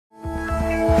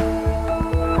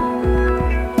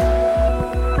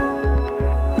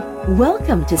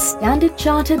Welcome to Standard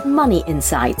Chartered Money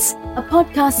Insights, a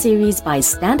podcast series by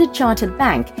Standard Chartered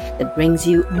Bank that brings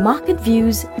you market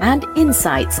views and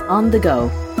insights on the go.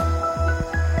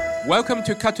 Welcome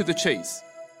to Cut to the Chase.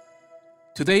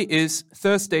 Today is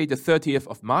Thursday, the 30th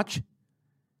of March.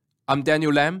 I'm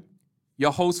Daniel Lam,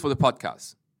 your host for the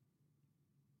podcast.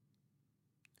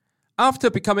 After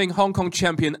becoming Hong Kong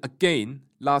champion again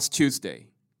last Tuesday,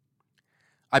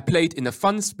 I played in a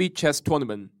fun speed chess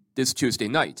tournament this Tuesday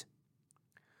night,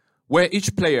 where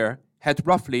each player had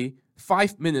roughly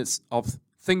 5 minutes of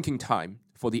thinking time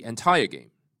for the entire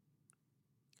game.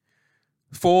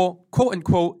 For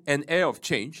quote-unquote an air of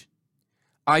change,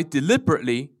 I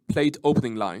deliberately played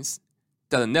opening lines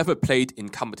that I never played in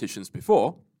competitions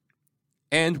before,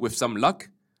 and with some luck,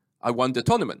 I won the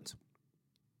tournament.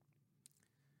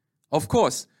 Of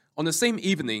course, on the same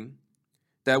evening,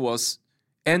 there was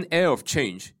an air of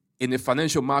change in the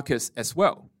financial markets as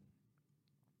well.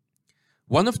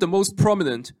 One of the most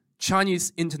prominent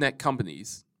Chinese internet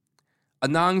companies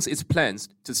announced its plans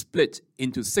to split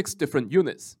into 6 different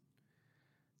units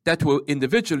that will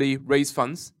individually raise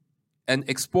funds and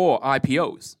explore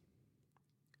IPOs.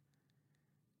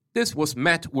 This was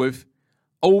met with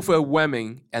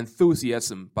overwhelming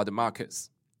enthusiasm by the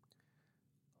markets,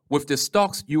 with the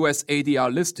stock's US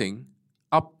ADR listing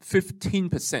up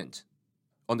 15%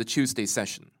 on the Tuesday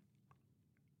session.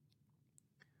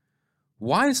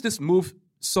 Why is this move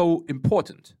so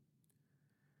important?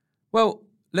 Well,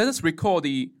 let us recall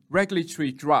the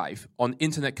regulatory drive on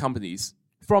internet companies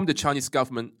from the Chinese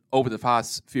government over the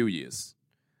past few years,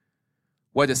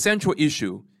 where the central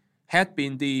issue had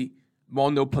been the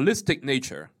monopolistic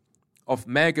nature of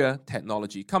mega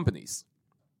technology companies.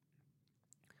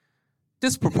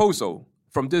 This proposal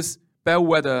from this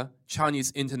bellwether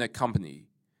Chinese internet company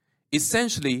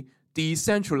essentially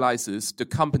decentralizes the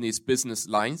company's business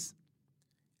lines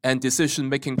and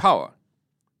decision-making power.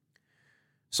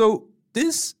 So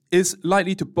this is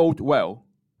likely to bode well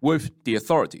with the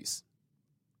authorities.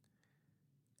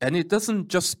 And it doesn't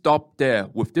just stop there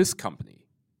with this company.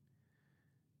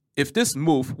 If this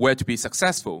move were to be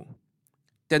successful,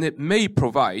 then it may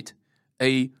provide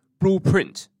a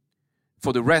blueprint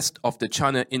for the rest of the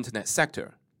China internet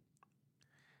sector.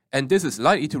 And this is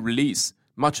likely to release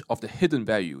much of the hidden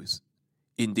values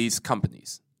in these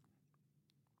companies.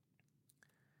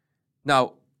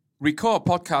 Now, recall a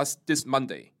podcast this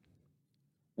Monday.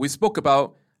 We spoke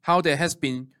about how there has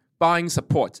been buying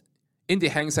support in the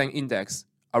Hang Seng Index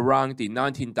around the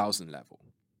 19,000 level.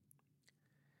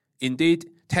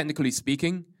 Indeed, technically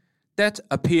speaking, that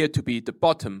appeared to be the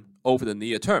bottom over the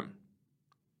near term.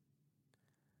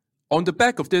 On the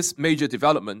back of this major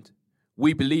development,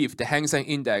 we believe the Hang Seng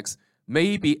Index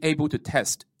may be able to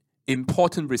test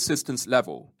important resistance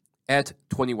level at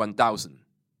 21,000,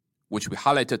 which we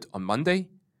highlighted on Monday,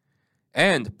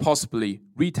 and possibly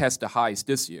retest the highs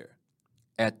this year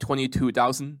at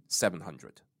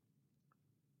 22,700.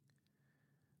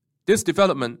 This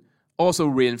development also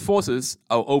reinforces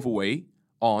our overweight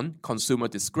on consumer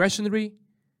discretionary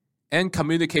and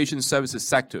communication services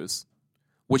sectors,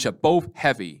 which are both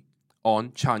heavy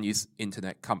on Chinese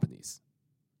internet companies.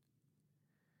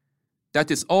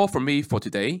 That is all from me for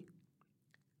today.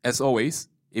 As always,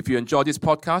 if you enjoy this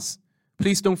podcast,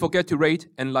 please don't forget to rate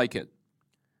and like it.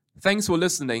 Thanks for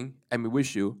listening, and we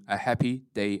wish you a happy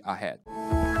day ahead.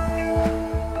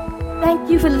 Thank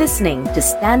you for listening to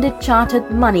Standard Chartered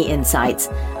Money Insights,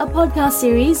 a podcast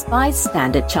series by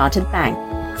Standard Chartered Bank.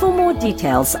 For more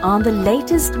details on the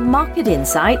latest market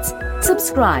insights,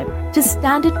 subscribe to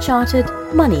Standard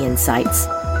Chartered Money Insights.